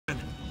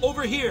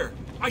Over here!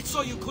 I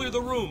saw you clear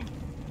the room!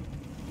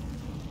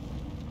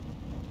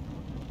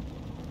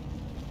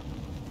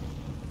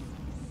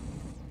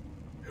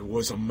 It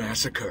was a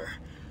massacre.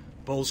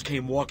 Bowles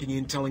came walking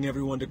in telling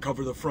everyone to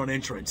cover the front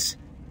entrance.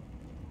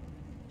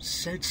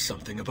 Said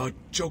something about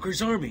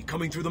Joker's army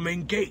coming through the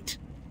main gate.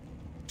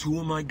 2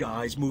 of my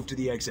guys moved to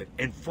the exit,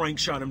 and Frank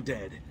shot him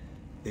dead.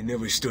 They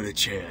never stood a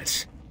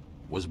chance.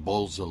 Was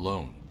Bowles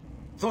alone?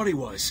 Thought he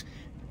was.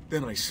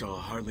 Then I saw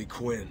Harley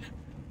Quinn.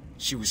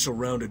 She was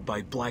surrounded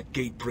by Black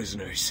Gate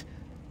prisoners.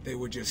 They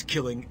were just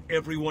killing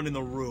everyone in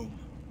the room.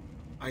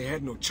 I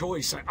had no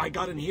choice. I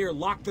got in here,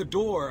 locked the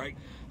door.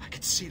 I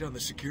could see it on the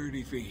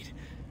security feed.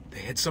 They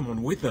had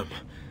someone with them.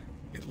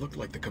 It looked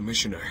like the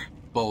commissioner.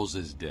 Bowles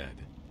is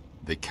dead.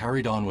 They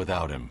carried on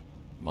without him.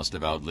 Must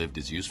have outlived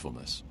his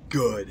usefulness.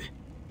 Good.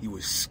 He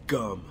was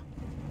scum.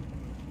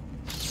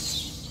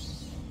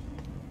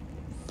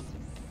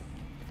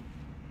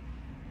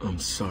 I'm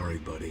sorry,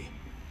 buddy.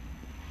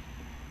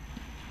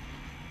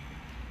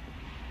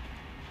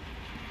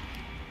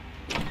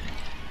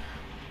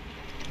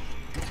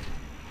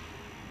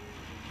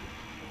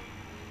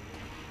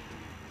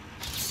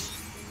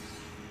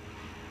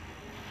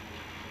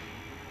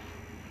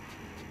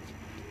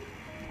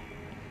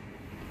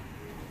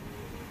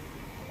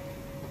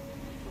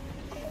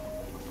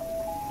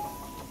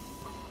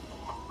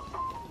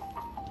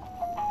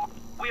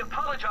 We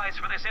apologize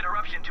for this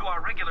interruption to our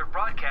regular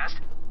broadcast.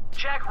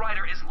 Jack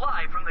Ryder is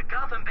live from the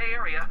Gotham Bay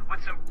area with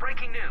some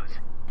breaking news.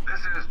 This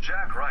is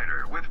Jack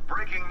Ryder with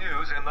breaking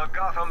news in the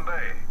Gotham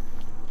Bay.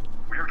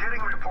 We are getting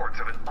reports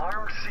of an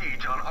armed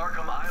siege on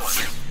Arkham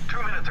Island.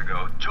 2 minutes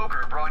ago,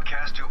 Joker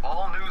broadcast to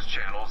all news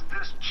channels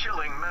this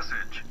chilling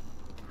message.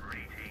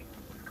 Greetings,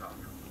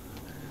 Gotham.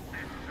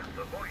 This is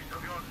the voice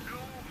of your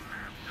new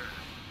master.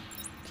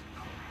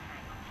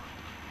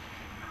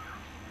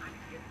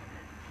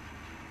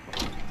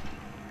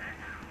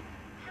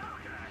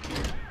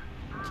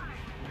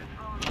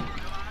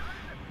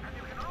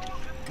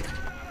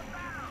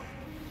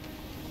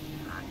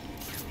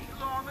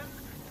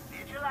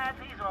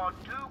 Vigilantes or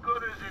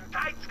do-gooders in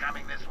tights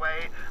coming this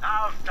way,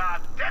 I'll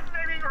start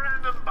detonating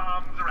random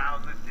bombs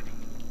around the city.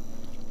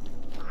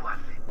 Was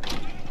it me?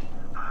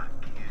 A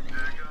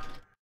kindergarten?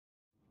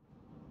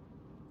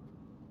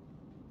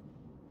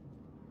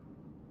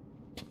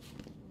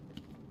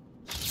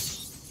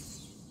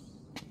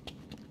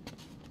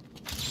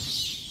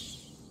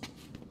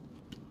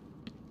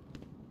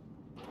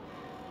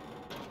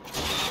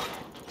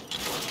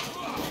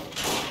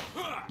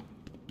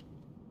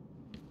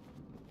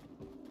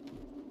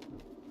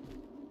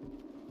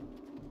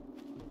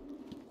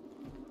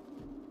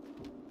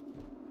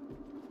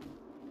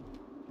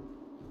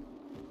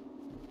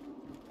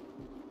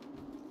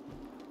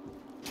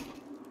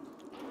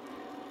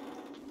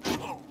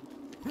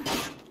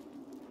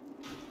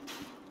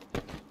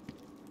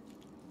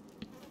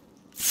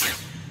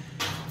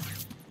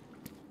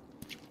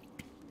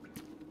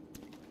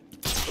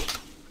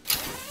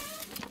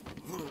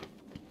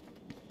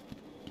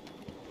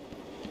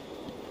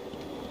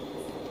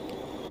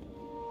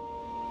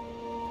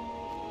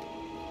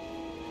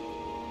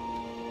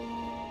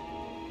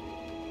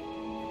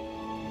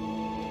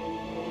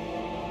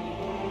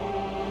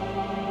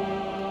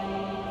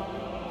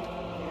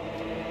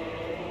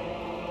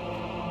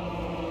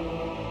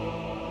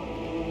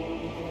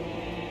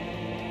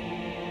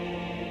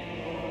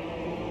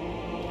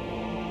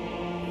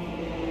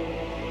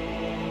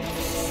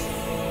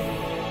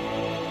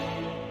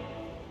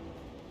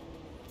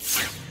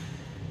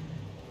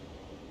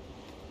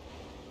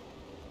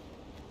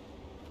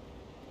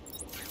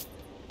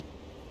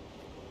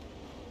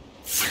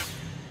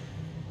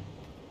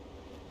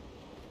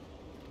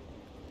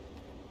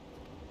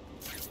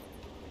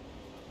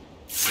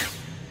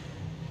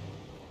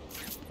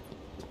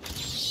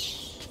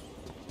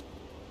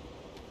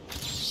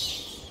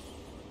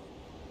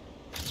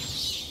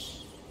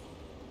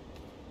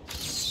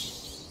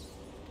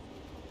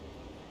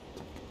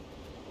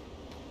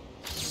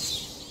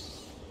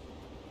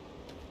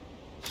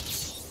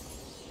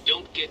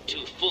 Don't get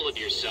too full of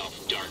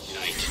yourself, Dark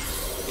Knight.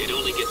 It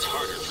only gets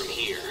harder from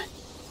here.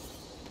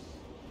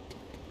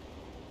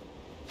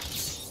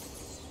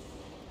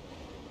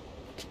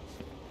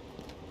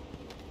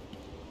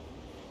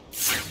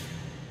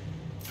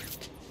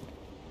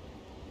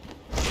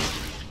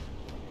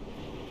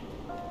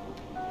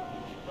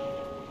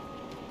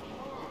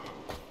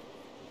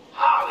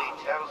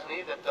 Harley tells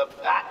me that the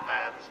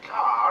Batman's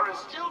car is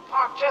still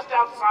parked just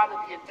outside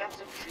of the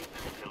intensive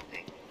treatment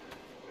building.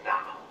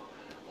 Now,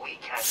 we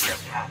can't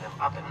just have him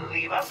up and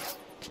leave us,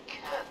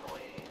 can we?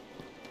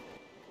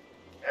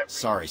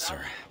 Sorry,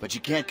 sir, but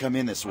you can't come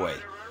in this way.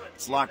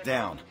 It's locked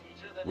down.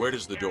 Where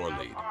does the door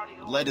lead?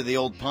 It led to the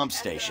old pump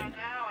station.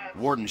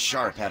 Warden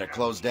Sharp had it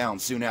closed down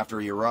soon after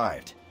he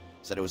arrived.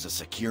 Said it was a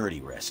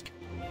security risk.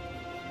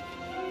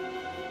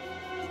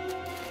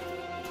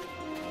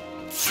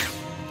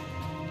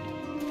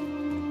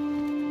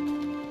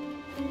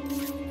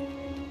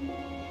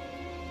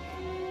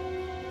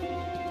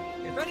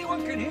 If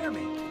anyone can hear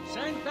me,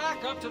 send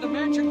back up to the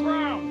mansion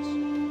grounds.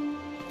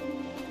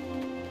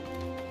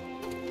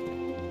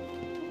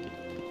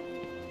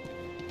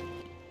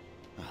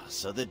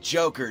 So the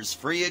Joker's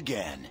free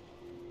again.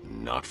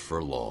 Not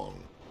for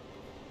long.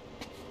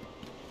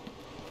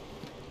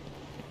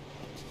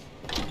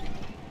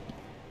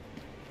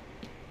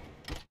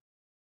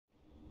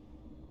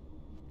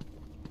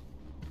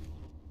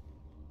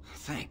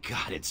 Thank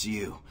God it's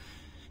you.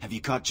 Have you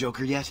caught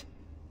Joker yet?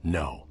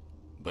 No,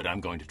 but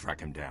I'm going to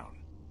track him down.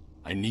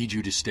 I need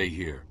you to stay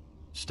here.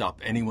 Stop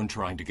anyone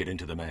trying to get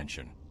into the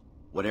mansion.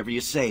 Whatever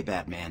you say,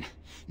 Batman.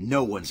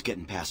 No one's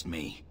getting past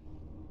me.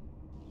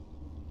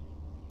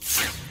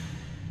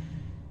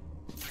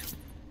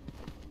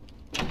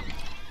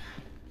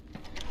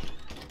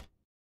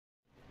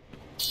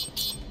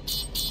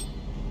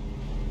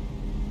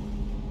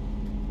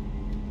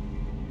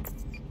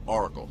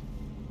 Oracle,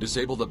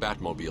 disable the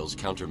Batmobile's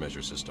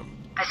countermeasure system.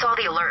 I saw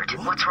the alert.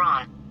 What's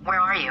wrong? Where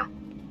are you?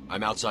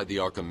 I'm outside the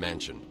Arkham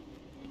Mansion.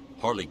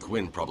 Harley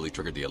Quinn probably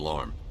triggered the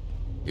alarm.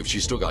 If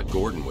she's still got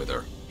Gordon with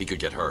her, he could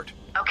get hurt.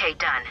 Okay,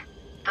 done.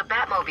 The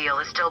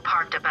Batmobile is still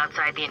parked up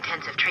outside the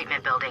intensive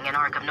treatment building in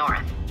Arkham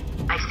North.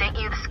 I've sent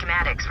you the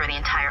schematics for the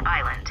entire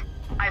island.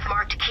 I've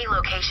marked key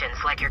locations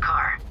like your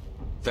car.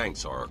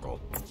 Thanks, Oracle.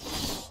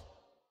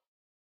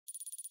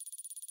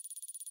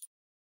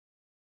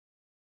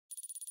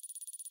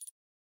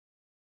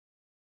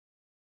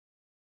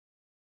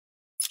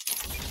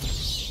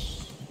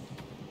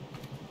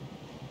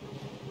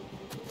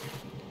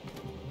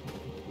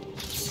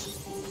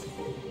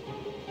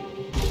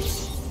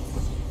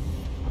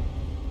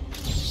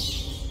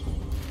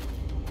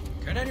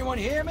 Can anyone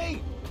hear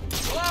me?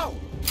 Hello?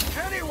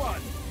 Anyone?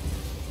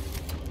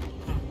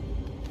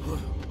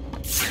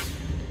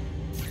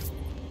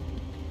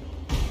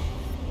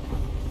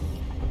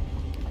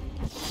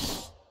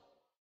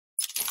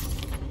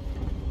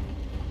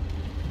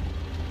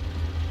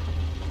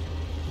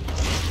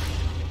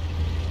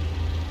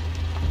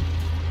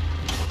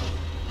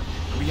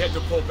 We had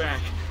to pull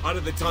back, out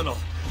of the tunnel.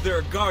 There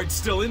are guards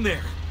still in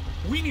there.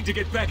 We need to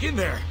get back in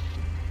there.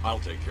 I'll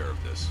take care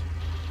of this.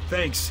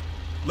 Thanks.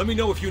 Let me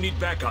know if you need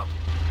backup.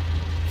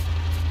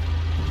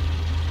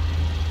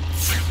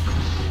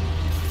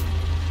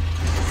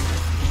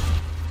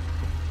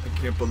 I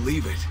can't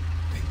believe it.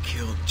 They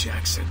killed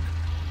Jackson.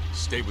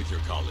 Stay with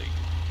your colleague.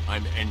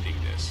 I'm ending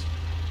this.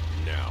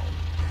 Now.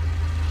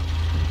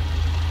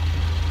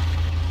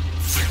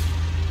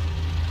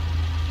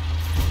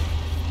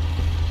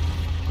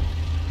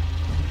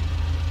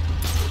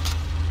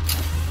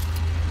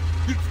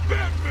 It's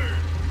Batman!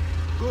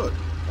 Good.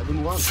 I've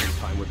been wanting some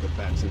time with the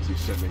Bat since he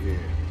sent me here.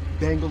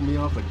 Dangled me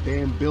off a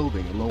damn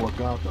building in Lower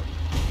Gotham.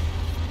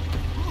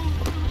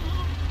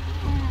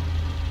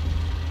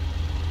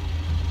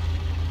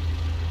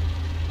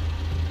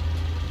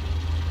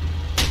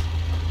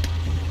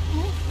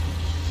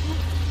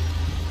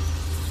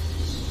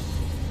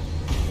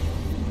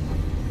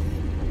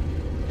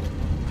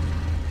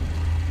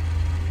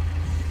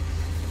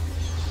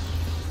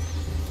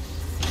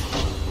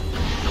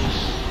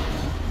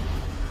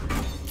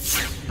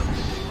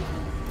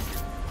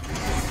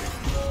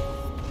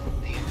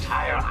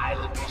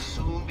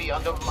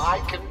 Under my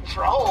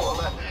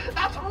control.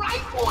 That's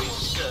right,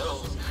 boys and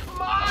girls.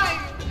 Mine!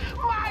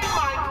 Mine!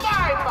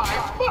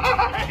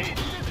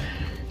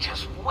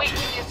 Just wait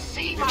till you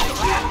see my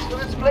plans for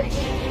this place.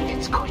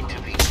 It's going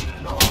to be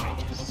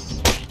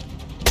glorious.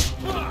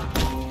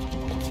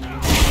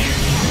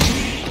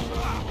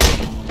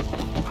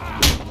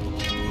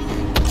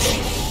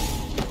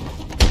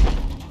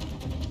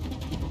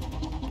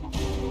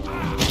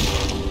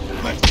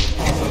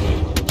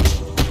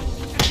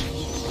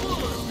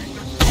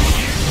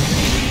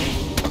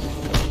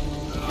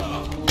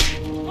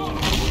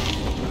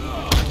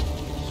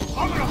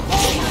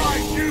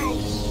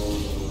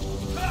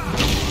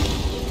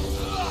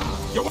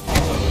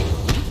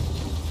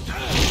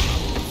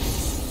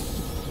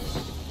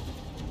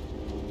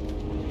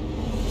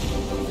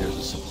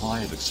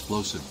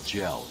 Explosive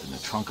gel in the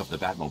trunk of the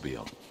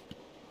Batmobile.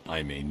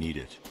 I may need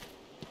it.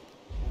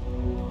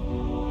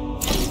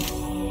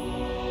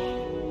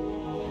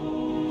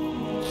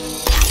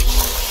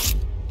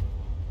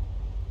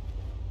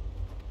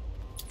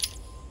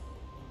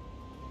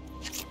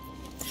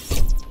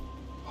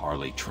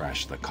 Harley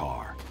trashed the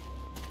car.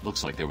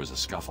 Looks like there was a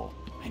scuffle.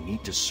 I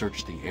need to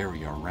search the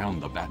area around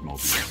the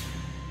Batmobile.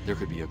 There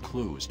could be a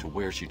clue as to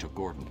where she took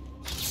Gordon.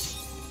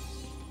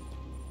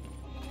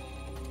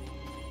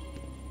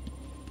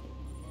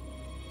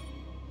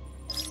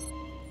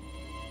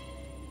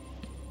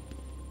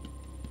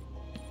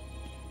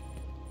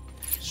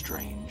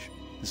 Strange.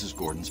 This is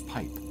Gordon's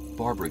pipe.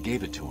 Barbara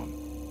gave it to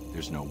him.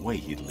 There's no way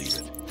he'd leave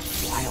it.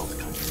 Wild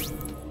country.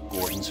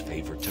 Gordon's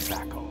favorite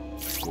tobacco.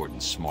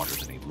 Gordon's smarter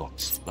than he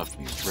looks. Left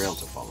me a trail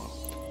to follow.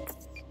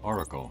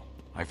 Oracle,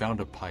 I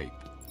found a pipe.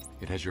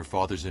 It has your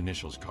father's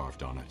initials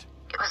carved on it.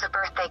 It was a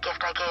birthday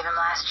gift I gave him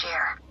last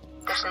year.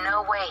 There's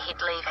no way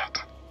he'd leave it.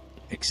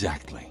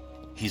 Exactly.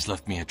 He's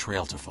left me a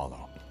trail to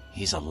follow.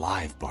 He's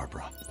alive,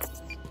 Barbara.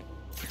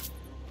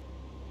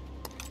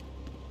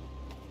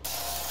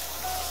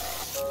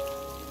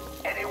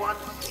 Anyone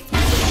see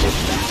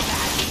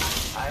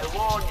Batman? I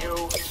warn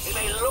you, he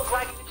may look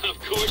like... Of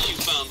course you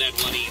found that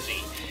one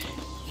easy.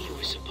 You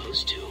were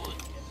supposed to.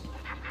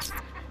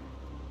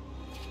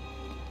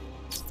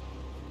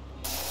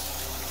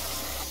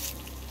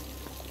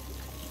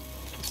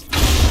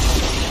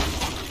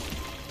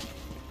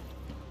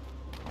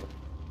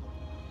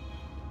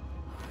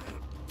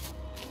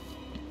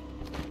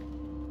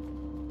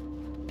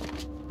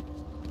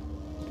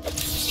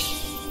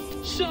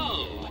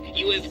 So,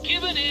 you have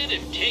given in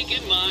and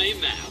taken my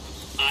map.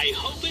 I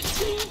hope it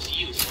proves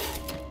useful.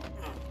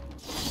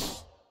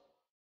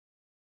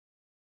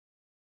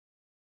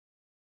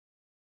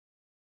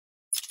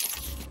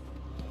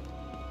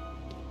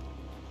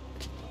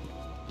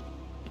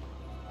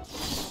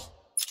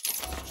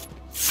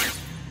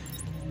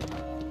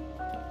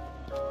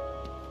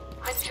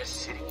 I'm just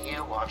sitting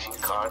here watching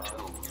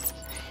cartoons.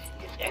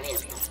 If any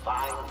of you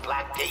find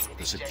Blackgate...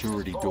 The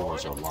security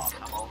doors are locked.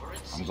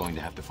 I'm going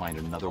to have to find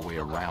another way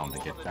around to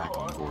get back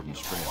on Gordon's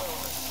trail.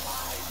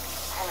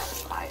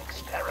 My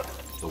experiment.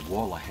 The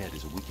wall ahead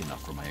is weak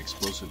enough for my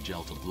explosive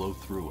gel to blow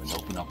through and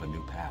open up a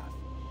new path.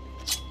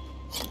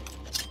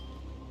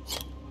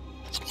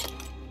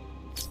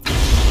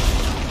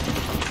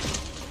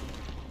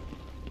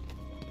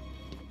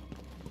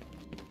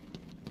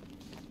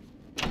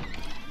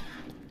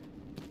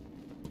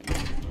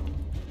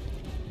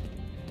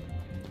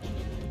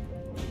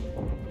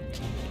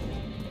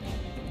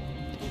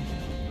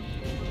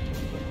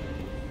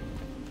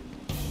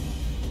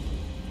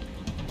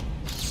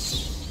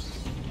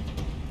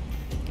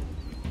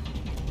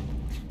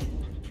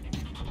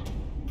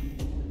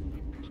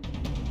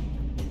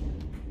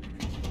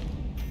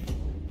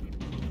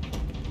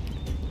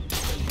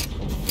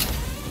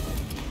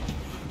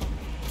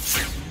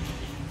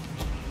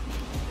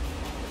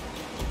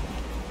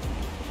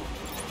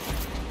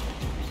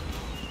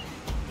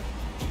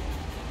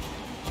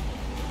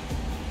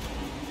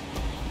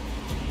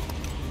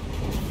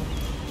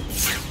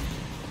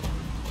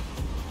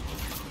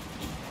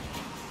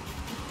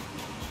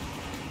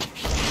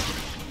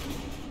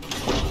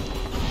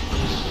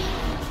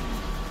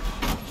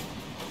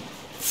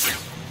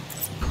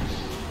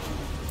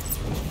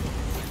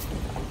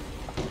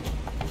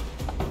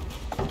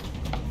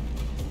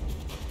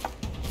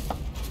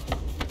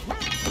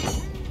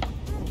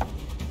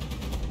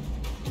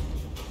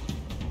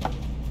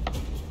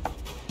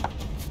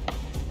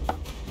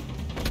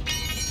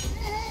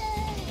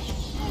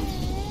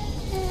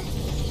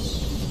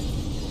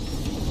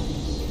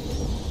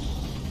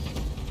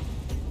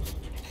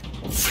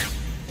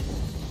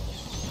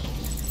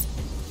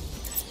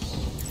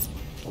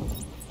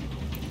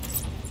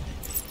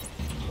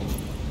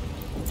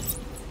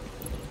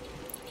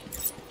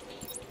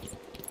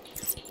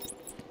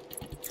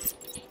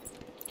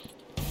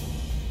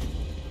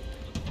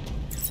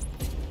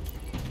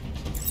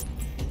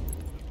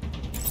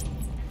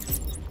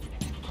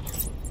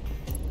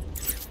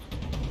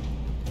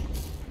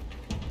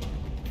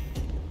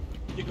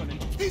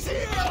 He's here!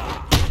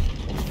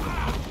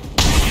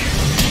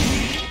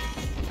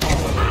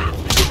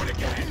 Do it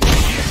again!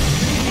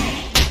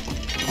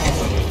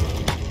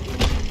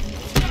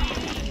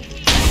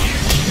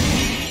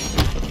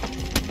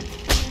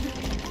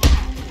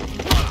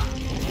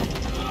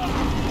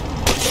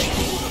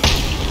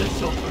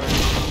 This'll hurt.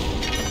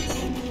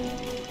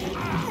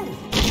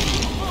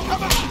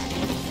 Come on!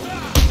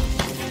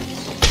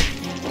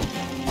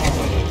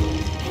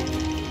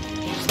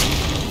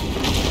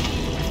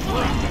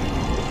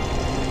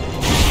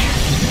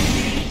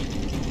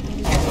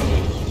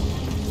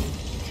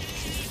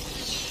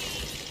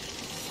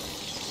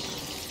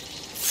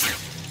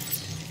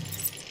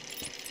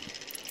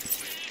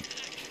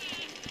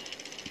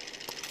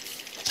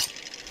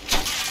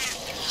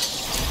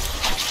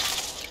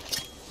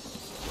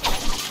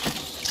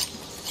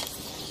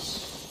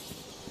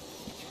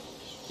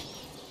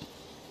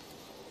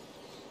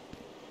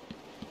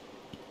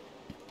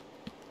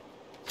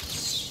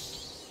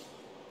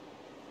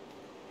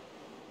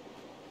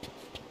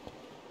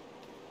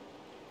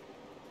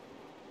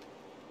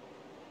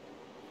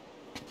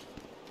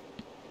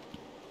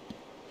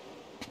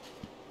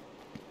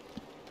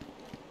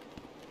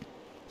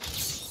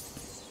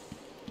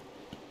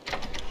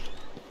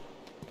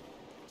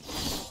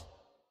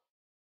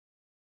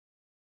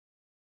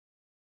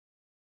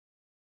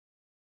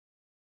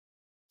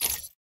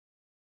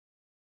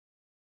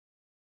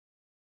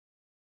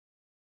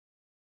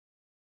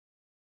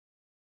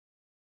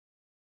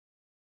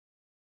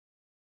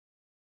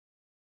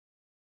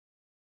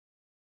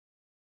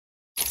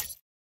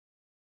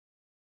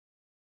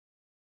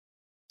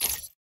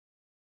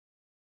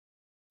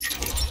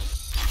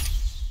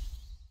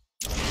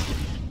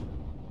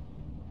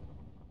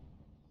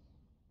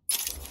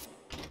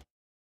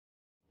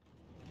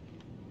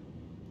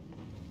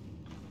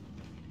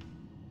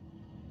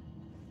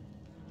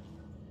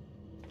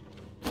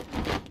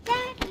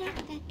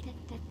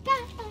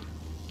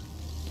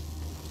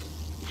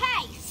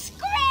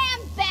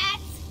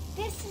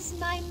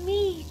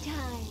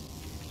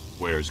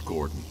 Where's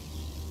Gordon?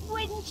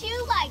 Wouldn't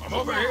you like to I'm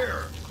over know?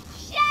 here!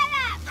 Shut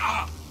up!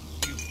 Ah!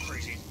 You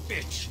crazy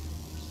bitch!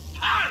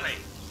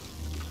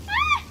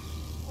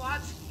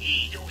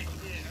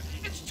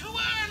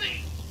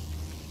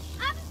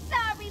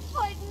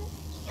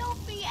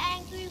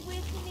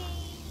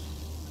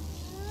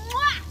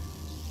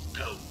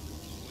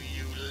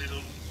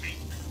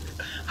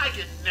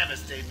 can never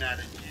stay mad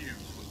at you.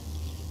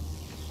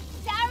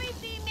 Sorry,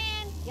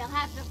 B-Man. You'll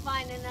have to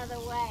find another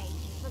way.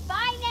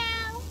 Bye-bye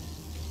now.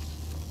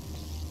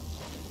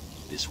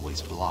 This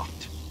way's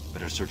blocked.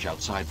 Better search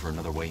outside for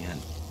another way in.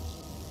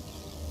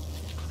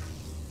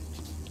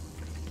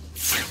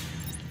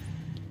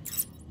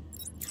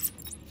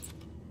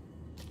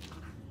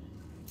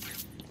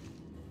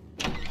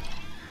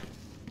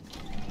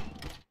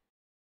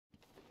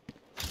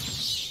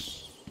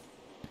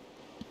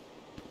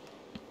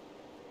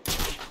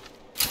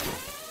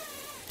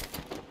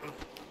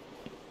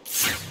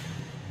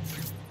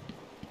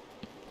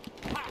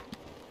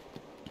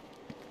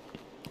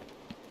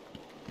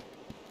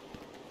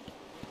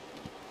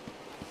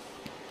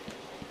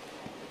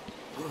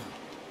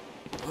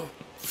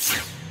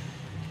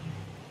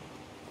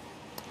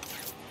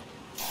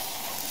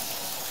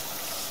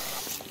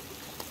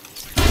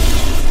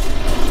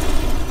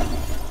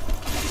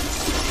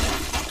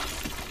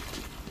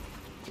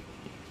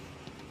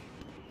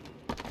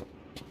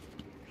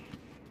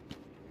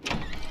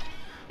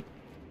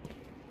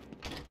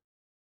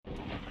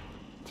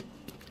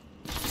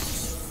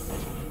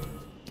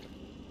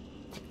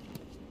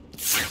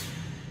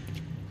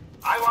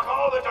 I want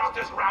all the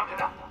doctors rounded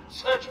up.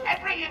 Search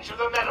every inch of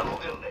the medical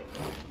building.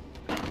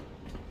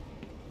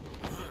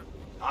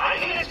 I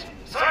need it.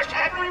 Search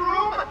every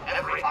room,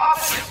 every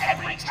office,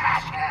 every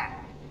trash can.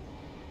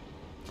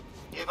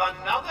 If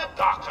another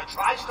doctor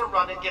tries to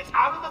run and gets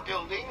out of the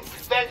building,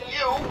 then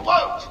you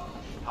won't.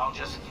 I'll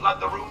just flood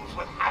the rooms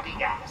with happy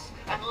gas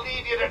and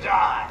leave you to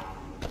die.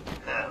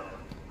 Hell,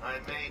 I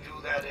may do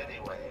that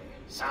anyway.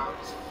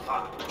 Sounds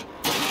fun.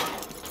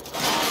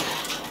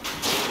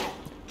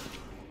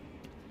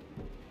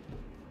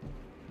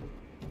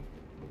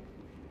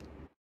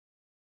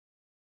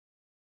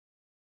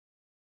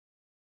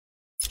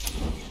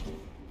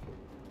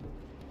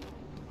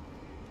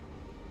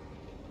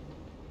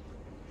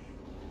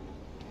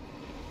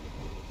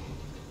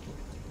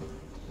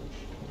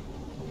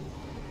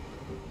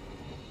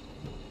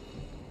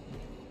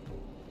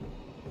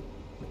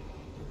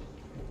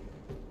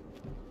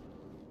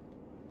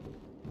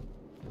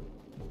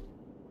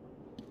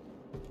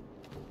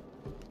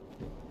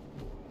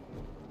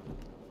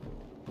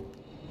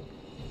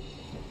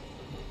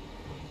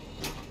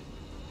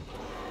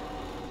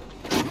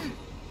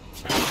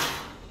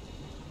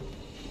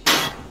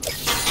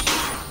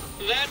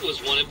 That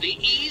was one of the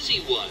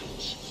easy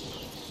ones.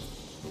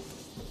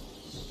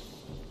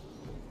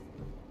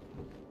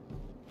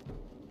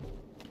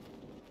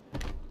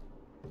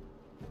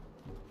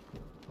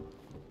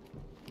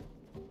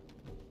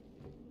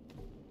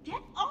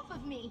 Get off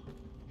of me.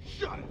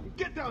 Shut it!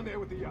 Get down there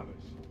with the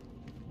others!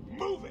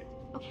 Move it!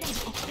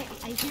 Okay,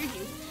 I hear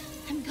you.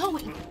 I'm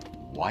going.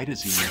 Why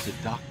does he need the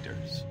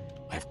doctors?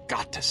 I've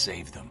got to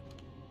save them.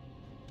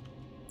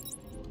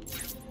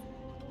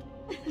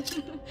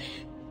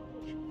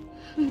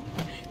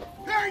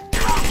 Hey,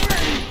 drop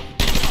me!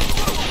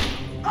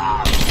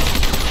 Ah!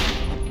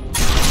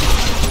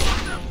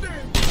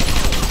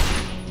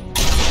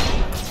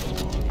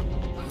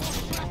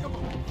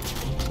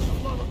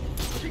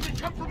 She can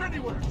come from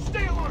anywhere!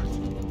 Stay alert!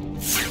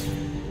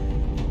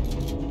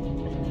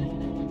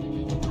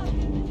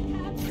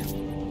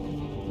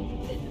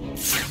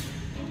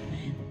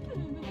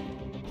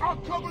 I'll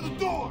cover the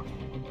door!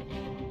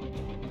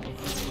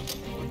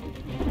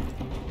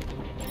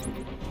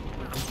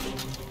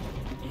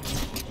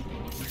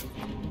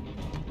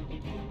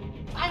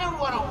 I don't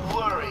want to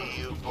worry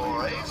you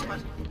boys, but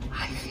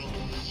I think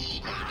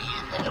he may be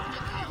ahead of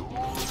you.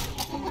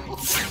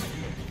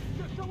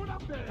 There's someone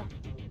up there!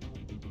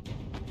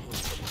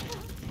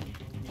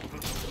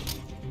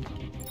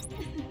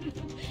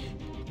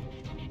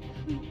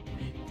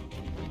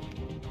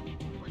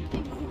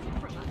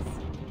 From us.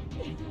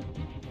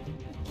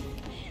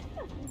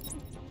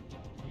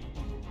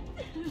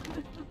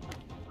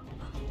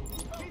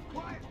 Keep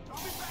quiet!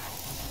 I'll be back!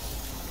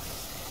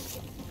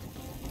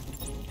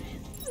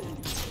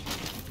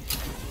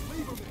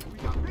 Leave him there! We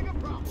got bigger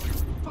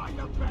problems! Find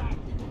a bag!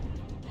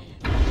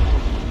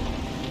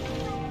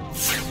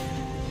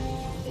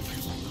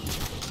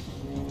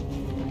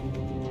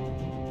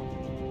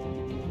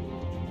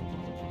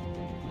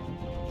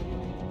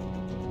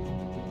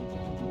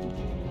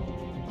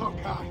 Oh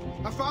God!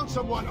 I found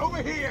someone!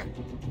 Over here!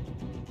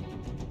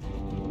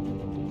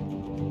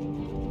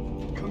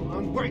 Come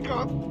on, wake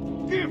up!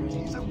 Damn it,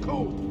 he's up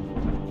cold!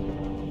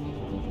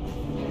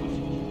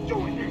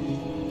 Doing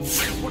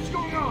this! What's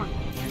going on?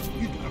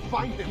 You gotta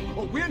find him,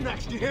 or we're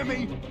next, you hear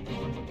me?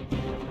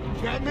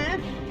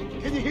 Batman?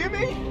 Can you hear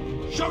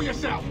me? Show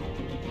yourself!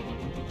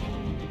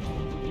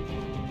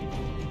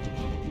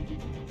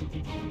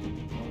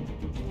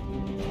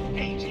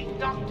 Aging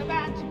Dr.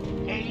 Bat!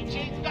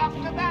 Aging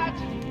Dr.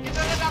 Bat! Is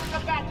there a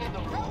Dr. Bat in the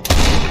room?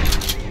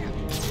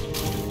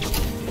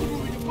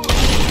 Moving above!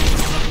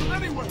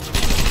 Anyway!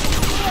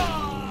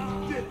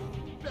 Did it!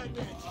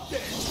 Batman's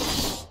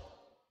dead!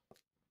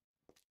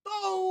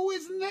 Oh,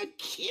 isn't that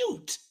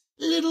cute?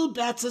 Little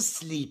Bat's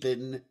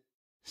a-sleepin'.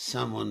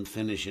 Someone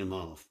finish him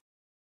off.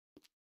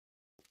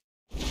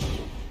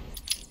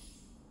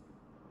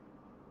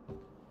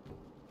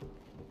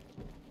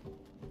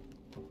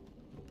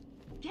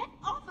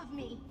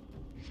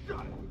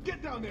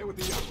 Get down there with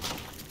the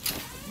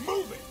others.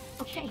 Move it!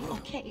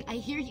 Okay, I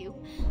hear you.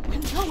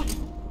 I'm going.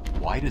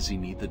 Why does he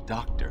need the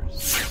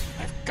doctors?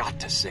 I've got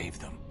to save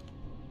them.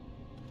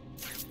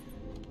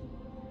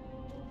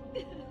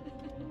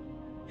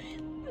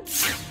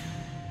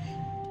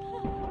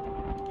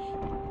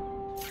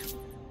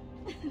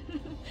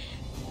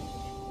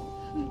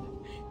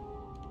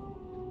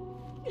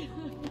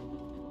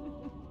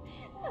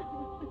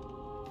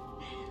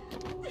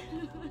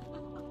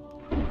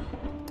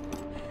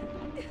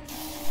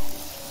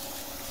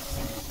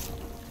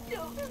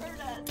 Don't hurt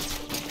us.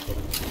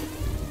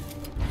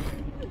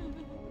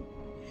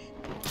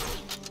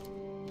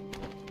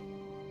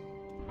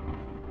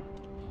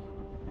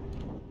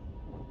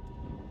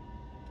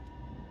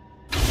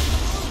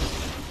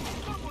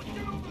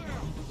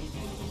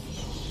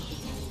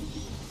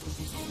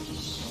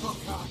 Oh,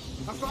 God.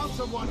 I found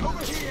someone.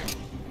 Over here!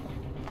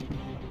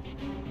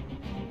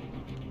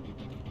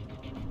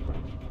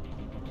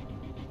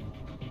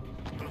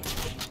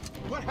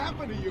 What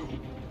happened to you?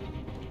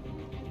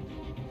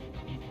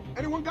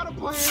 Anyone got a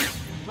plan?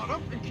 Shut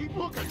up and keep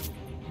looking.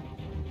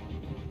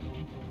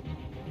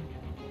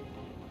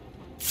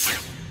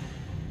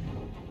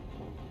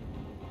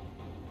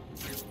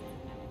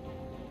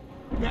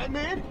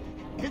 Batman?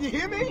 Can you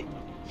hear me?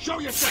 Show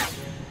yourself!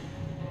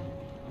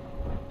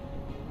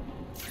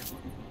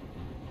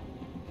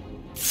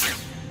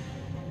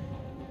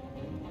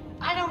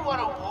 I don't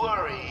want to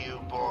worry you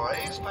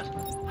boys, but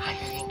I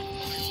think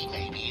he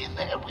may be in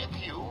there with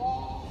you.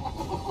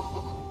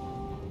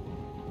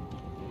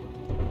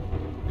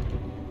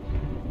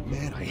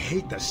 Man, I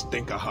hate the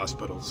stinker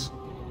hospitals.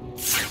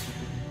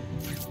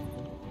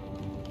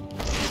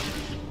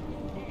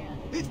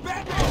 It's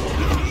Batman!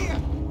 He's here!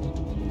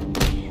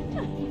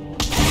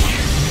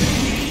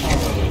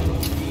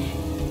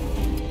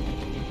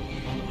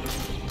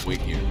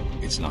 Wait here.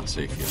 It's not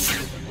safe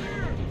yet.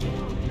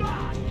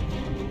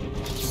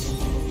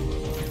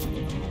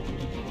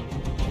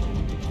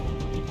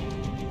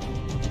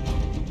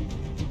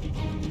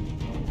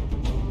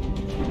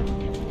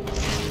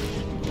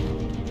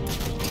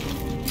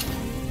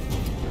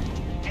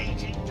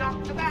 Aging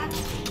Dr. Bat!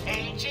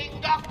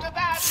 Aging Dr.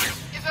 Bat!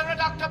 Is there a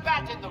Dr.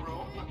 Bat in the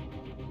room?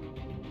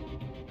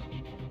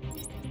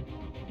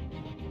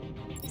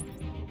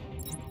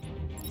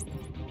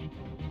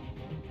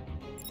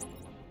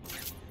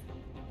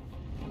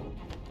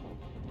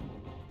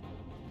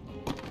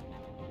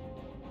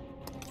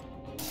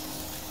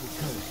 What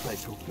kind of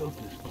psycho built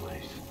this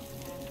place?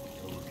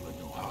 Don't look like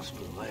no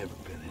hospital I ever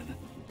been in.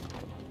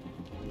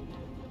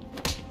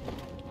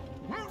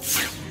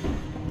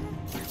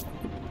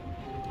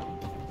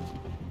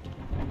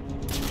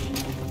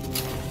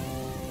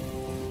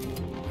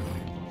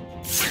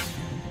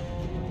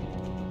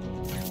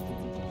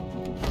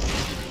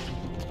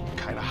 What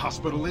kind of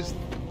hospital is...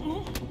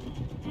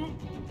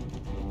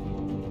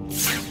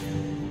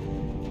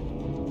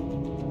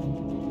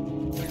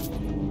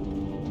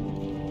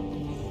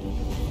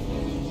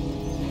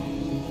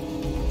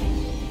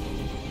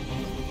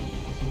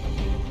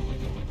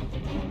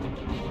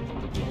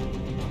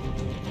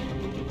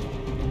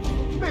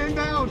 Man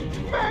down!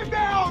 Man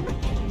down!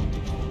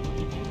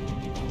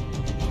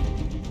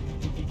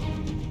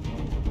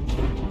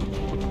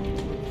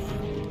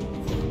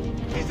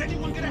 Is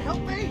anyone gonna help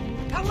me?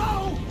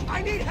 Hello?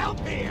 I need help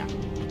here!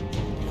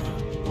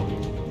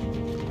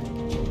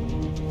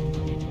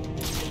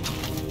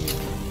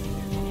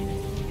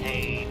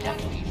 Hey, don't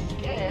be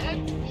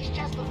scared. He's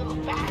just a little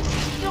bat.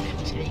 You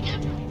can take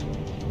him.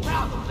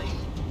 Probably.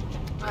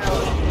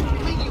 Well,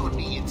 between you and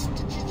me, it's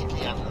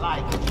statistically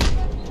unlikely.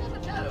 You never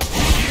know.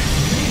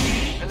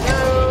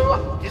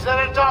 Hello? Is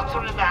there a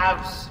doctor in the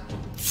house?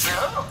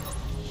 No?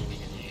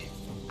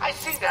 I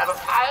seem to have a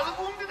pile of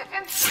wounded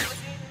henchmen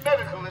that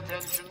need medical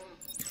attention.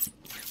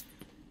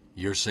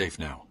 You're safe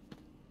now.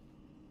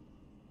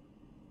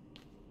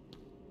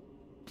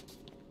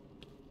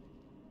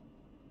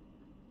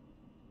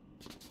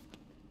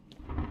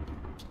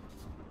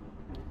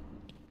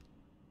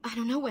 I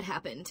don't know what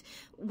happened.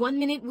 One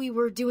minute we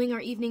were doing our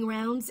evening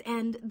rounds,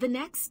 and the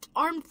next,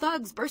 armed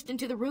thugs burst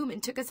into the room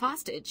and took us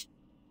hostage.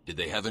 Did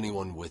they have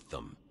anyone with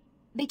them?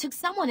 They took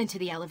someone into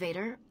the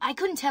elevator. I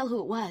couldn't tell who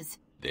it was.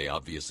 They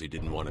obviously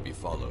didn't want to be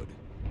followed.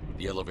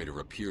 The elevator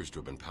appears to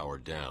have been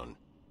powered down.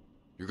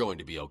 You're going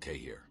to be okay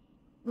here.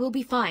 We'll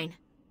be fine.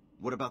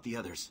 What about the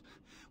others?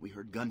 We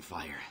heard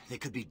gunfire. They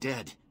could be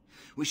dead.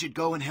 We should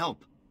go and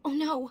help. Oh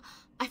no,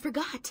 I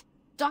forgot.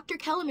 Dr.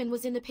 Kellerman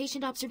was in the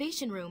patient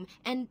observation room,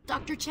 and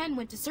Dr. Chen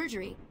went to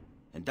surgery.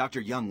 And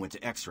Dr. Young went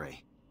to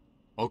X-ray.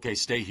 Okay,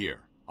 stay here.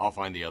 I'll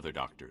find the other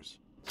doctors.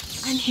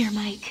 I'm here,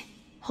 Mike.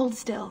 Hold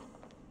still.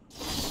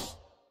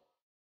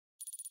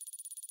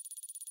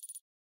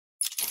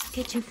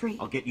 Get you free.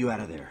 I'll get you out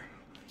of there.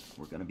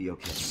 We're gonna be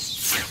okay.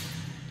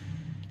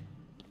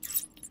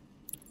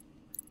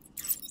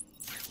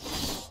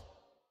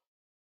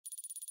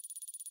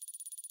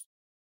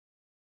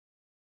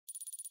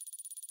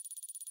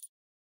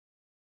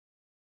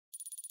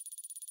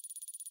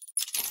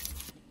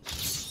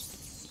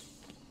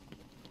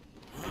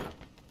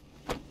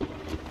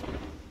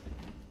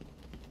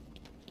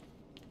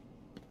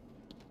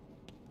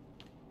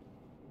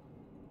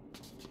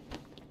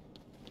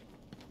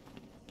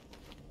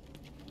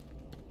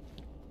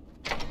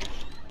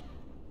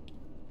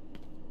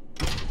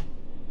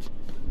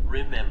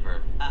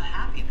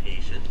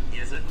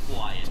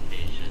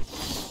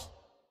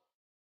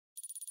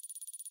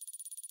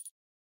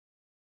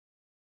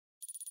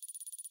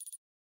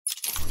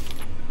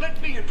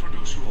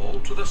 thanks you all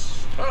to the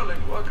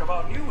sterling work of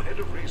our new head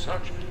of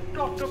research,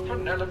 Dr.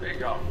 Penelope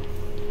Young.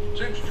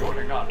 Since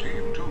joining our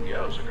team 2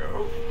 years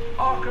ago,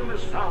 Arkham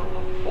is now at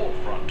the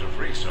forefront of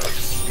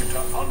research into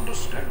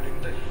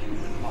understanding the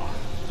human mind.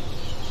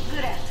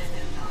 Good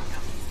afternoon,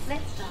 Arkham.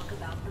 Let's talk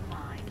about the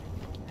mind.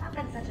 How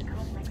can such a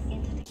complex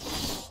entity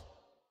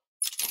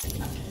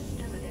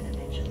understood and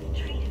eventually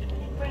treated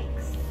when it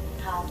breaks?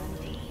 How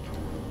indeed.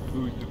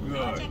 Who's the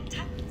guy?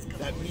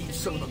 That means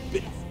son of a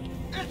bitch.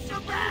 It's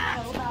the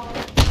bat!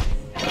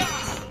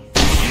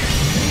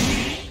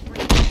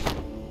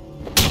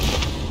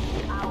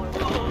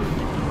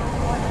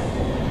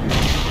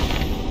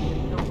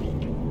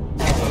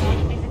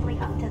 Physically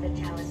up to the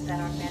challenge that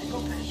our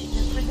medical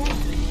practitioners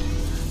presented.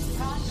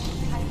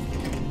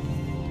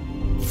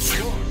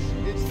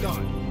 It's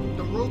done.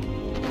 The room.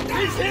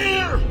 He's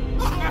here!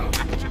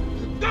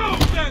 Go,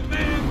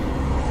 Batman!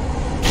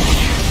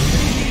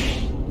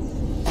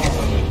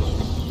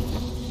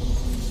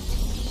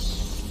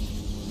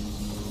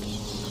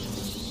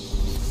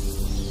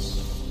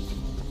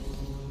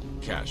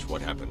 Cash,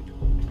 what happened?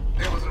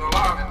 There was an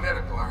alarm in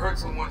medical. I heard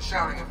someone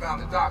shouting and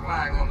found the doc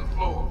lying on the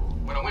floor.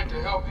 When I went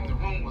to help him, the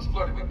room was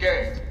flooded with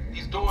gas.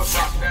 These doors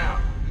locked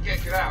down. We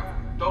can't get out.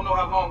 Don't know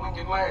how long we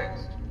can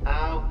last.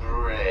 How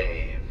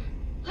brave.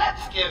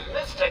 Let's give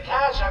Mr.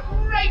 Cash a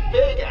great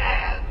big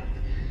hand.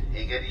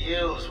 He could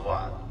use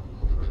one.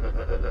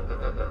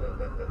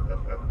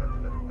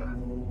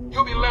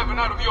 You'll be laughing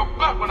out of your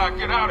butt when I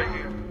get out of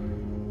here.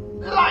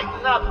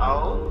 Lighten up,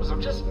 Holmes.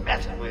 I'm just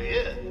messing with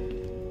you.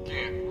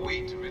 Can't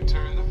wait to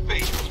return the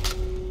favor.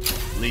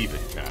 Leave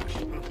it, Cash.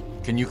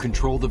 Can you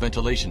control the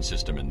ventilation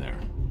system in there?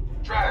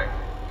 Try it.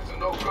 It's a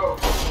no-go.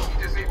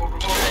 We disabled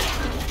remote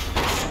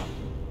access.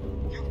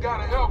 You've got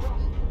to help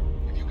us.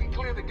 If you can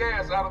clear the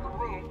gas out of the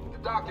room, the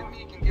doc and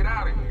me can get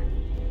out of here.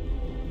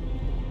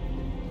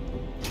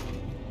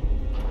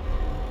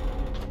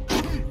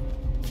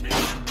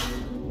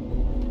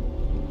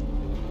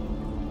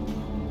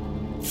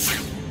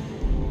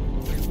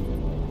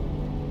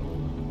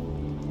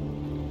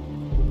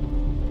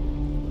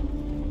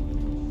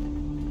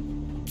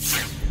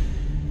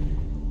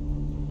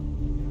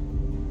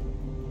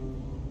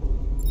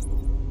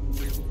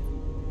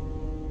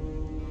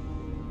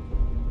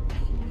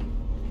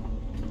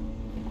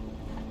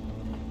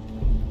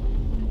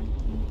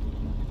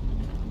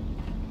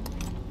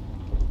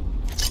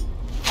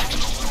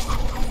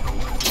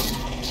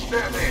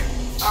 Batman,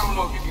 I don't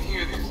know if you can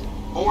hear this.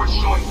 Board's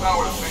showing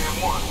power to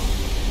fan 1.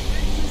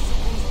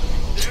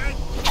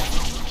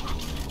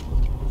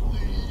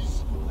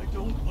 Please, I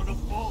don't want to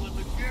fall in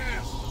the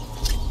gas.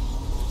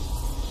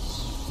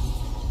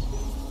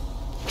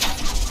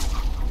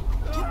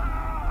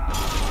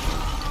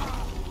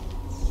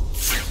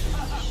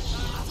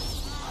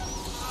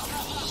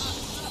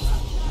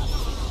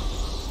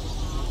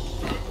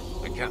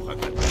 I can't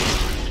let that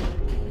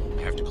happen. I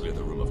have to clear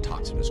the room of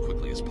toxin as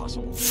quickly as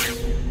possible.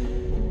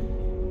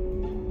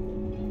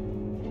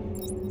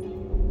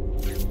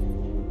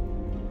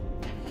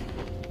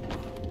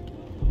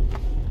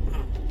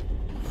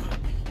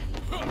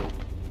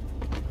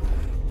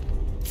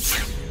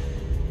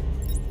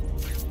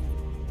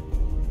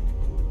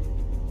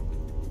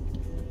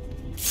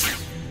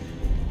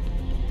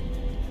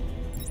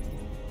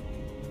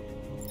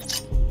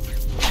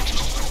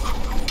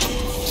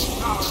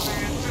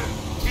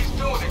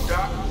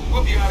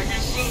 We'll be out of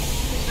here soon.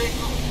 Stay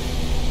cool.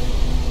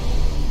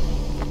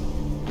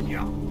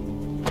 Yeah.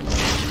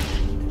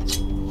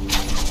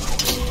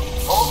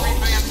 All 3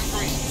 fans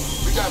agree.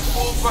 We got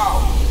full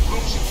power.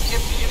 Room should be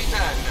empty any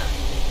time now.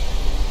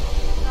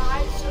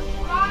 Nice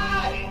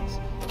surprise!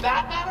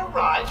 Batman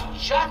arrived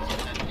just in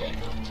the nick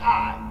of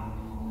time.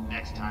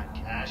 Next time,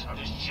 Cash, I'll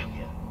just shoot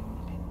you.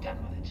 We'll be done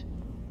with it.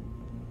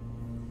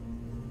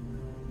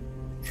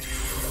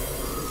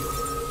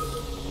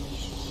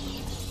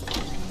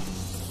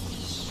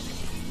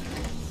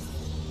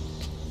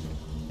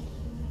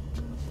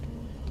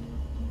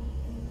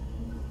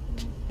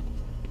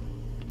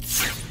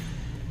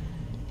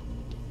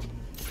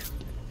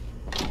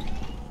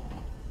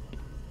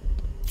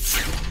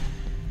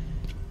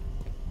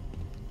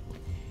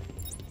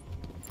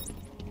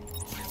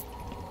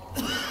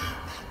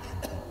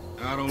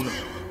 I don't know.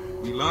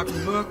 We lock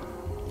him up,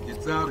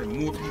 gets out, and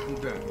more people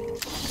die.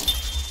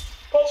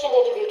 Patient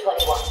interview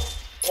 21.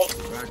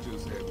 I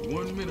just had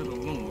 1 minute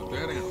alone with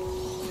that animal.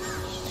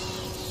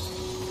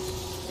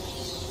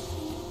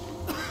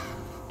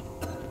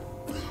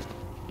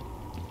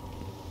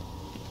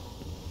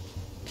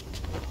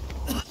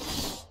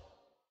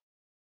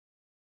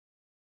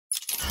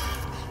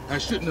 I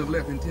shouldn't have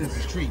left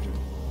intensive treatment.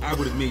 I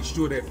would have made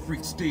sure that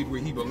freak stayed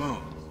where he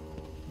belongs.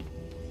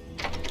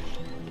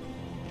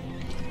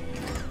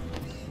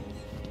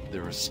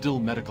 There are still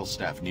medical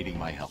staff needing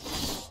my help.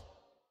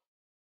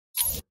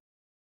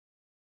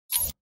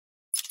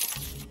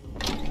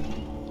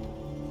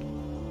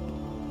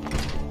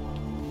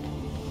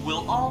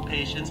 Will all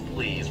patients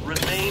please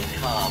remain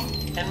calm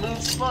and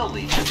move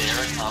slowly to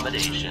their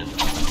accommodation?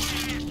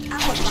 Our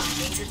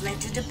findings have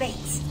led to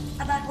debates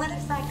about whether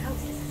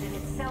psychosis is in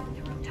itself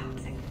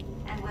neurotoxic.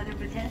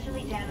 Other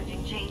potentially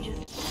damaging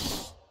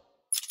changes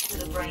to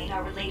the brain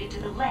are related to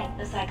the length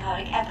of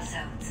psychotic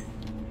episodes.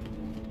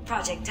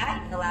 Project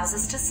Titan allows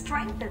us to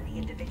strengthen the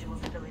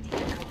individual's ability to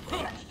cope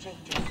with such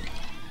changes.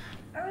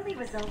 Early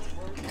results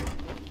were good.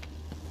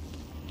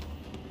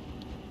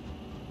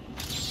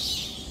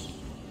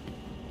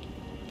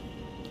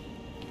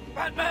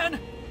 Batman!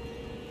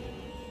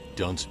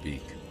 Don't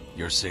speak.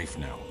 You're safe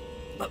now.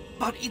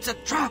 But it's a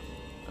trap!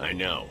 I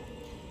know.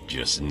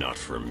 Just not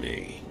for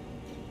me.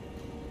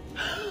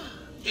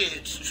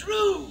 It's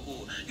true.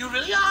 You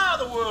really are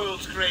the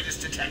world's greatest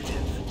detective.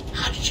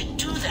 How did you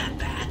do that,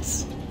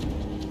 Bats?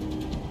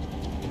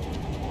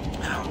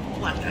 Oh,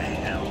 what the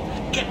hell?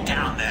 Get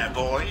down there,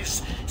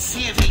 boys.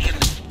 See if he can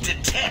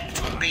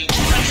detect being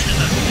punched in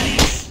the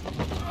face.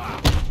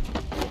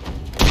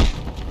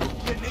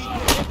 You need to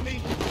hit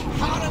me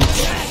harder than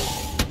that!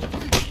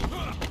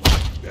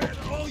 That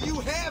all you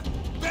have,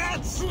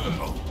 Bats?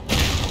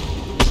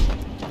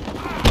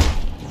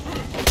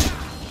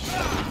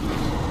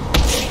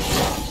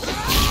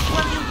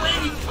 What are you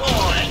waiting for?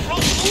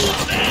 April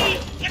Fool's Day?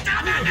 Get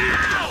down there now!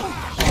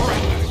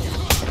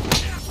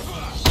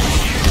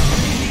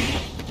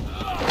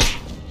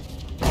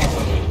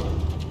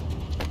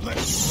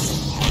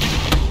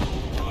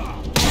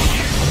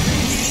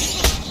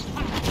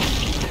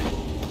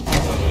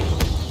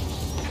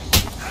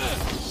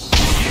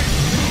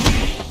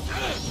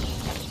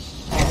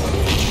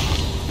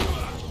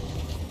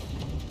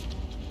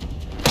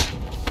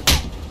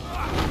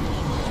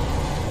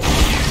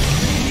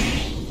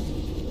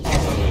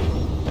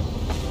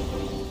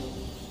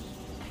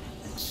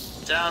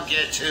 Don't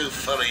get too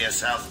full of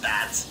yourself,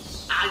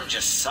 Bats. I'm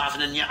just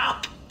softening you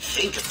up.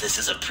 Think of this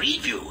as a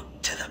preview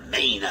to the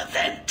main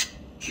event.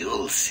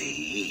 You'll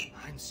see.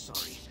 I'm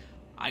sorry.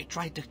 I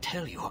tried to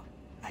tell you.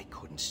 I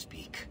couldn't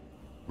speak.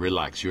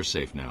 Relax, you're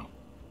safe now.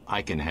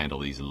 I can handle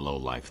these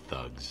low-life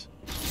thugs.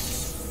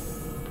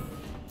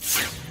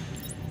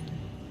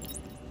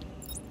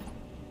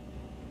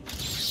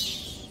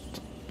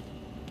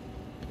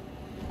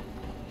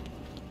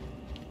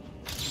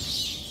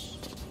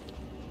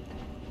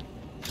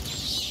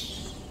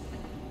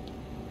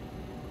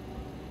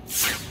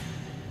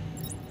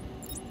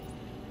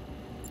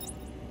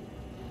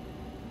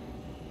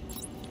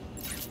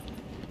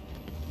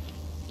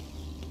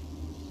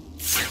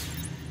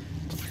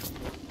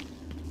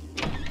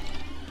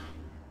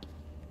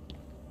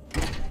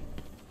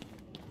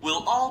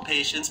 Will all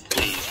patients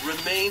please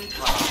remain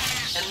calm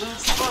and move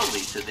slowly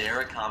to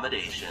their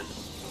accommodation?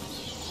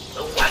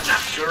 Oh, I'm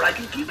not sure I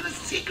can keep it a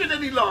secret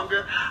any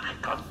longer.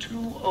 I've got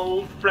 2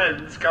 old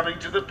friends coming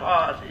to the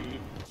party.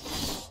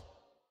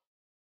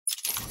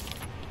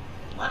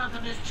 One of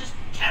them is just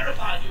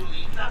terrified you'll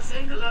leave without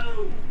saying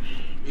hello.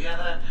 The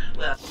other,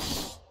 well,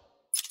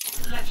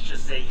 let's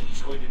just say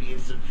he's going to be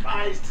as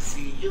surprised to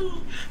see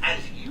you as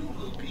you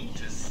will be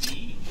to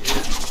see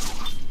him.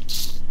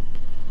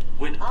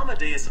 When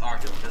Amadeus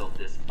Arkham built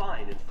this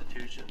fine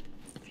institution,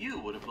 few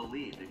would have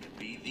believed it could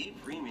be the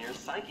premier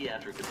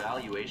psychiatric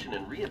evaluation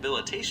and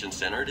rehabilitation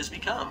center it has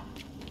become.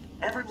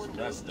 Everyone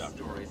knows the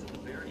stories of the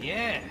very...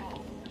 Yeah,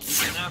 you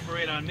can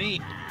operate on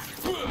me.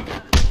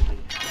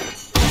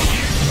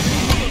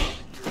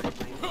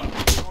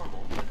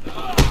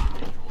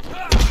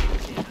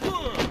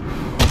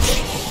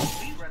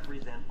 We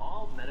represent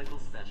all medical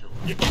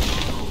specialties, a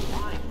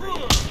wide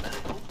range of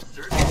medical,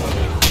 surgical,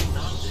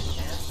 diagnostic,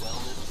 and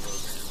wellness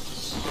programs.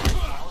 The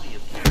quality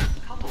of care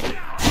coupled with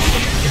our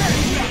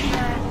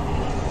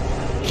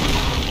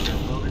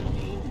devoted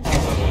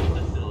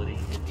facility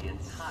in the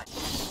entire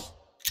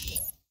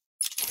state.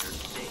 Time to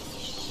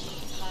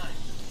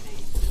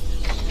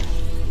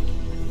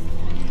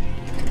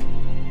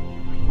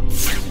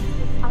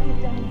I have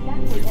done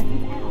exactly as you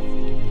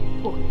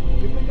asked. Look,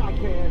 you think I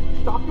can?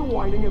 Stop your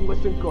whining and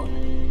listen good.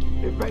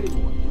 If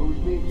anyone goes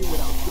near you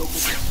without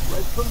Joker's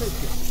express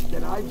permission,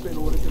 then I've been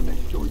ordered to make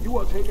sure you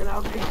are taken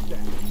out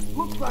ASAP.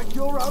 Looks like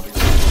you're up.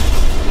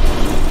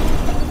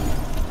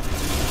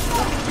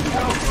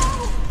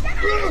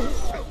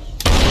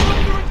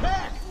 Under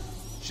attack!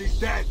 She's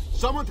dead.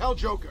 Someone tell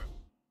Joker.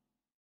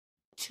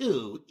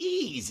 Too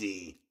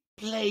easy.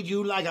 Played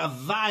you like a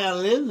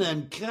violin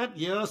and cut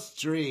your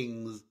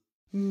strings.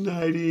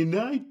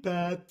 Nighty-night,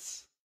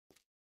 Bats.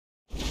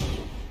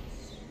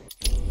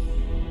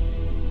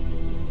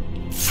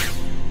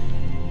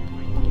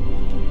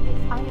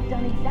 I have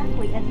done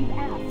exactly as you've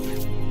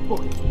asked.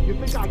 Look, you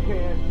think I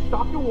can?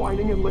 Stop your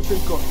whining and listen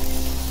good.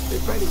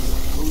 If anyone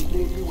goes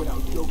near you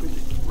without Joker's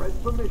express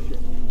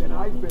permission, then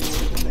I've been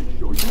ordered to make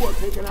sure you are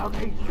taken out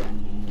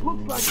ASAP.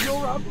 Looks like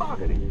you're a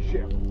marketing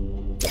chip.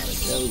 Gotta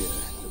tell you,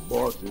 the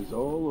boss is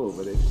all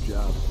over this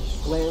job.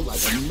 Planned like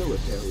a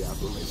military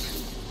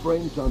operation.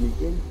 Frames on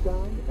the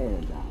inside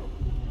and out.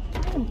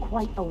 I am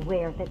quite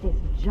aware that this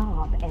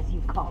job, as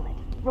you call it,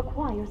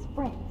 requires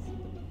friends.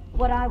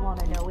 What I want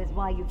to know is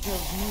why you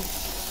chose me.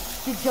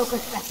 Did Joker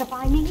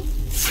specify me?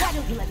 Why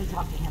don't you let me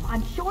talk to him?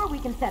 I'm sure we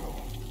can settle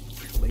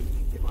this. Lady,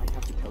 if I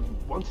have to tell you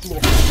once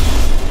more...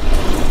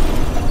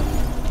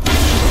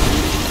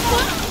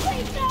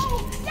 Please, no!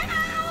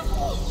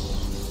 No!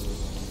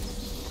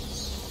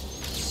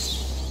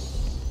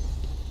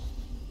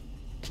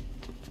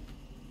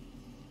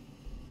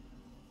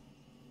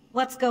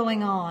 What's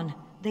going on?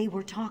 They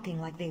were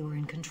talking like they were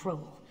in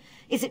control.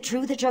 Is it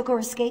true that Joker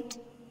escaped?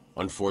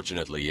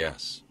 Unfortunately,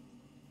 yes.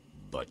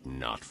 But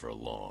not for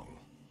long.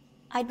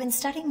 I'd been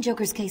studying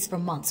Joker's case for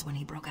months when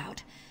he broke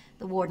out.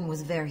 The warden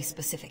was very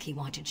specific he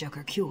wanted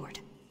Joker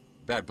cured.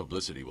 Bad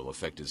publicity will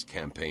affect his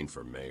campaign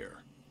for mayor.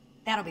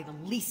 That'll be the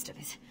least of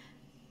it.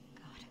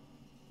 God,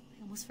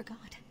 I almost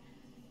forgot.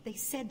 They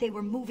said they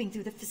were moving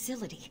through the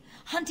facility,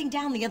 hunting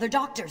down the other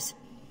doctors.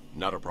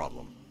 Not a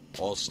problem.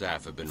 All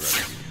staff have been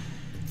rescued.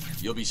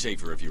 You'll be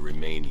safer if you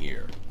remain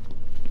here.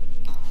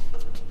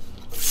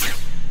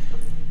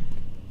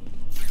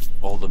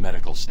 All the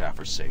medical staff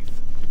are safe.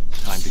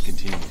 Time to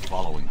continue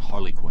following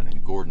Harley Quinn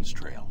and Gordon's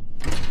trail.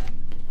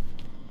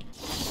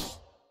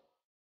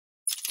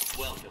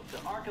 Welcome to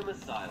Arkham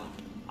Asylum.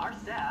 Our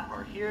staff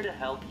are here to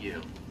help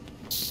you.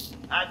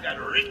 I've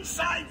got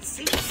ringside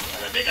seats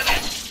for the big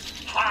event.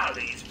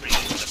 Harley's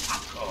bringing the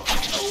popcorn.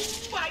 Oh,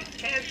 I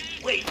can't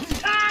wait.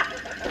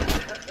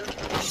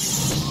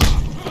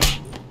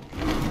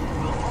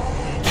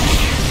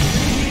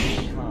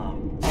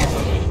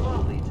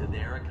 Slowly to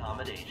their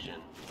accommodation.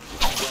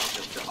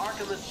 Welcome to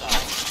Arkham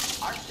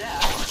Asylum. Our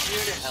staff are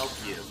here to help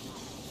you.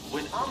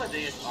 When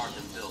Amadeus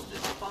Arkham built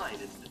this fine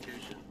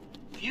institution,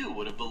 few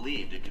would have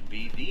believed it could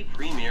be the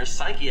premier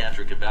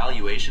psychiatric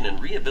evaluation and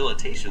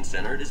rehabilitation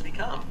center it has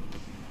become.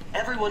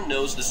 Everyone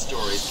knows the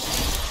stories.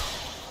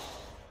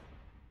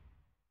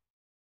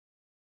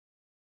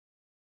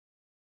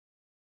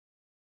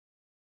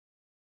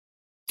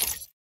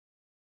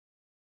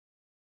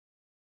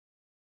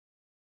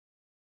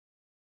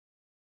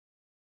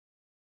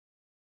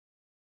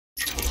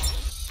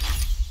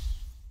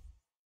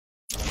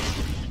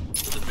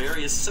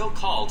 Various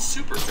so-called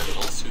super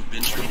criminals who've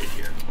been treated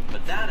here.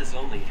 But that is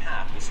only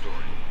half the story.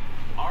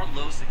 Our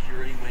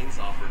low-security wings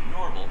offer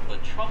normal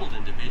but troubled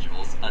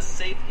individuals a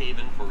safe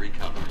haven for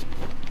recovery.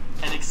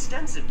 An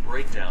extensive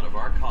breakdown of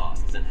our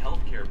costs and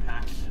healthcare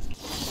packages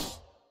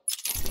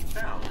can be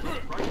found in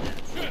the front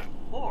desk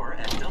or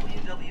at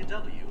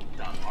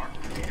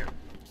www.arkham.care.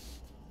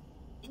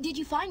 Did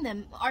you find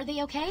them? Are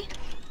they okay?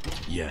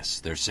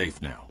 Yes, they're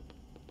safe now.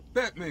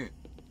 Batman,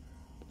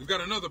 we've got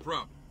another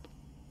problem.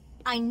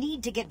 I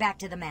need to get back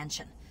to the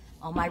mansion.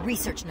 All my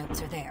research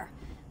notes are there.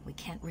 We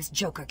can't risk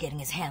Joker getting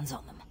his hands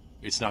on them.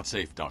 It's not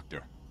safe,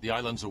 Doctor. The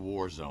island's a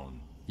war zone.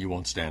 You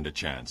won't stand a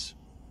chance.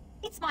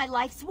 It's my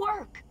life's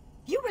work.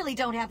 You really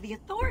don't have the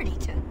authority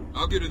to...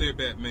 I'll get her there,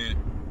 Batman.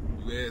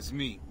 You ask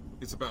me,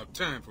 it's about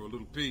time for a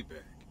little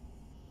payback.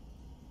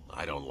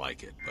 I don't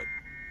like it, but...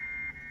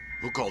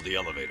 Who called the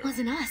elevator?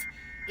 Wasn't us.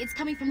 It's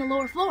coming from the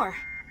lower floor.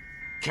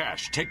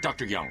 Cash, take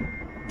Dr. Young.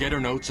 Get her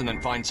notes and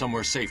then find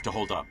somewhere safe to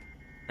hold up.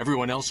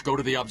 Everyone else, go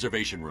to the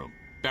observation room.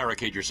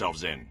 Barricade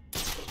yourselves in. The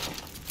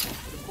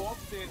vault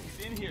says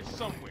he's in here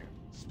somewhere.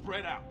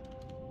 Spread out.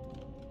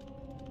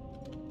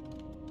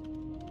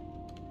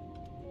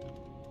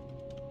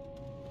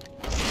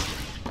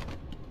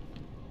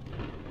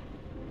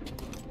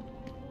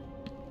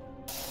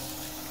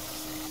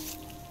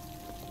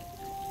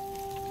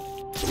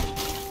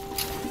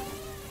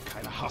 What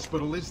kind of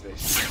hospital is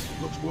this?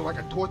 Looks more like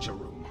a torture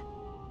room.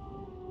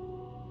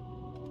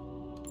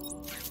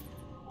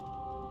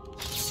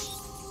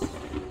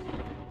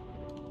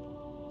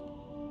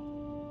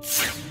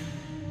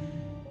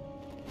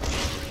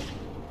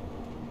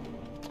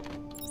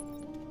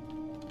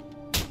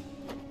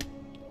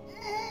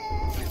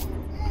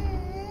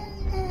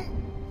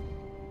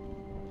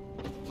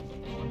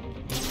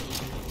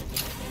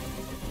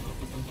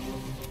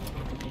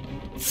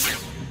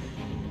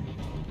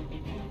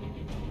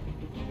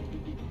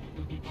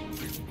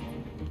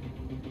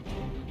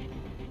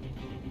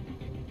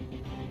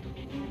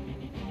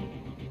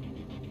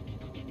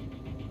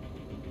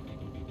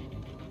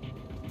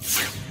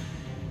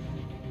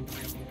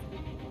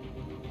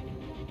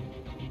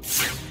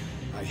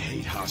 I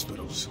hate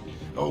hospitals.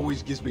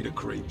 Always gives me the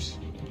creeps.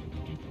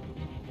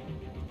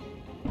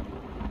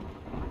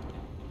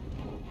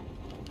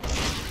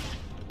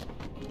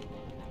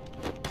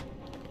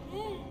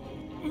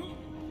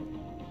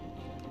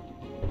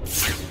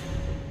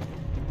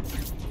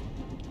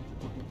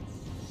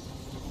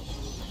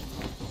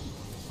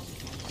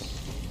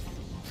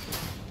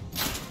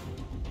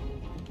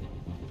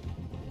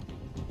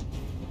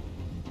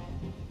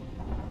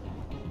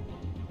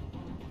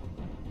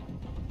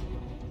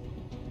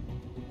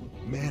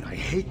 Man, I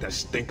hate the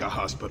stink of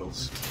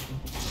hospitals.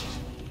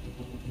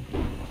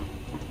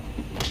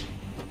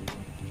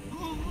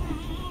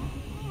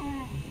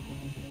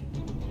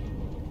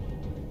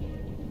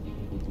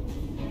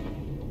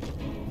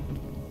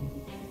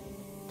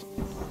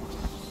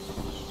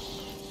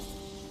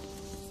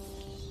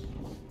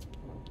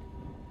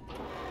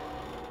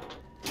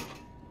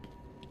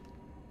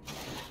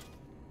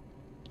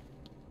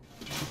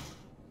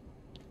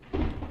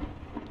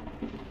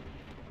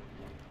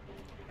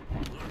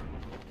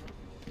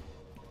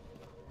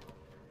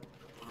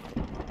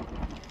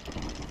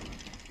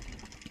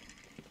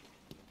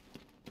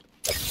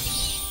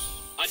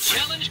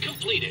 Challenge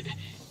completed.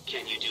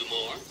 Can you do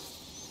more?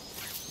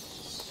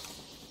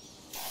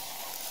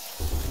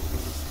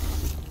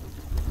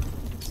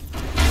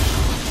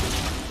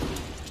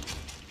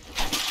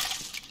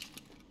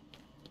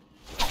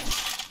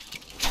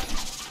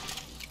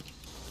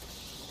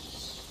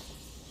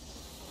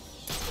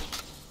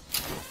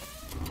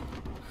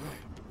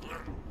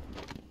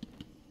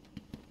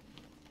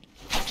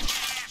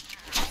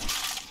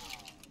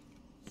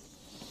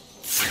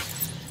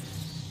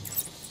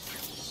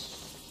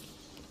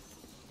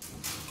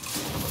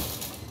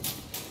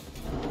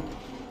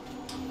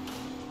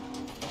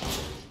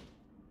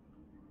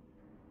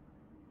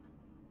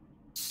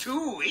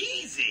 too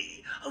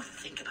easy. Oh,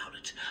 think about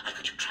it. I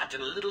got you trapped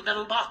in a little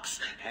metal box,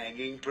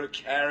 hanging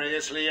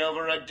precariously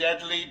over a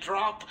deadly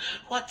drop.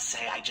 What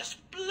say I just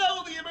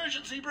blow the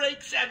emergency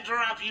brakes and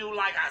drop you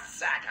like a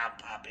sack of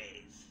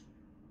puppies?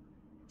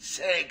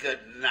 Say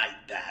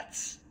goodnight,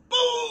 bats.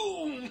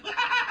 Boom!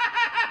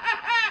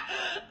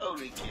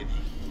 Only kidding.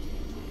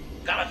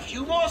 Got a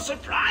few more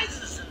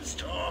surprises in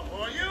store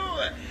for you.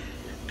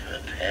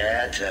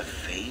 Prepare to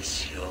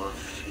face your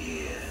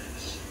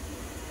fears.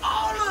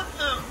 All of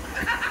them!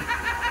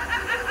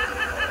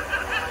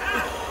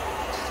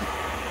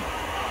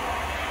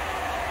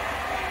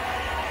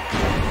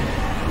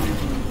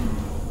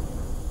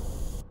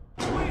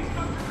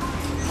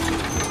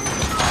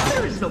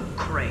 There is no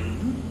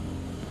crane.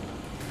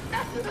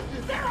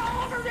 They're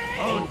all over me!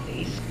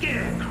 Only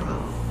Scarecrow.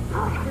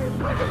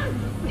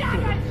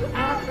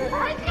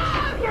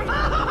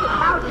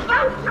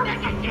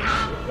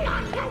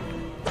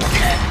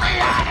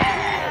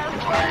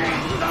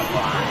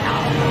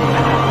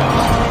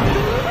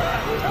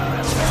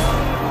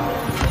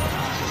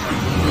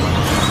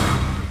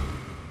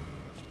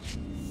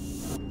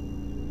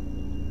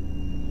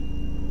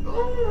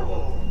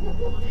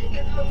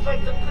 It looks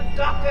like the good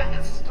doctor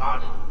has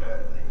started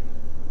early.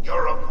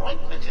 Your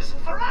appointment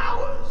isn't for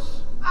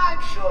hours. I'm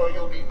sure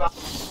you'll be back.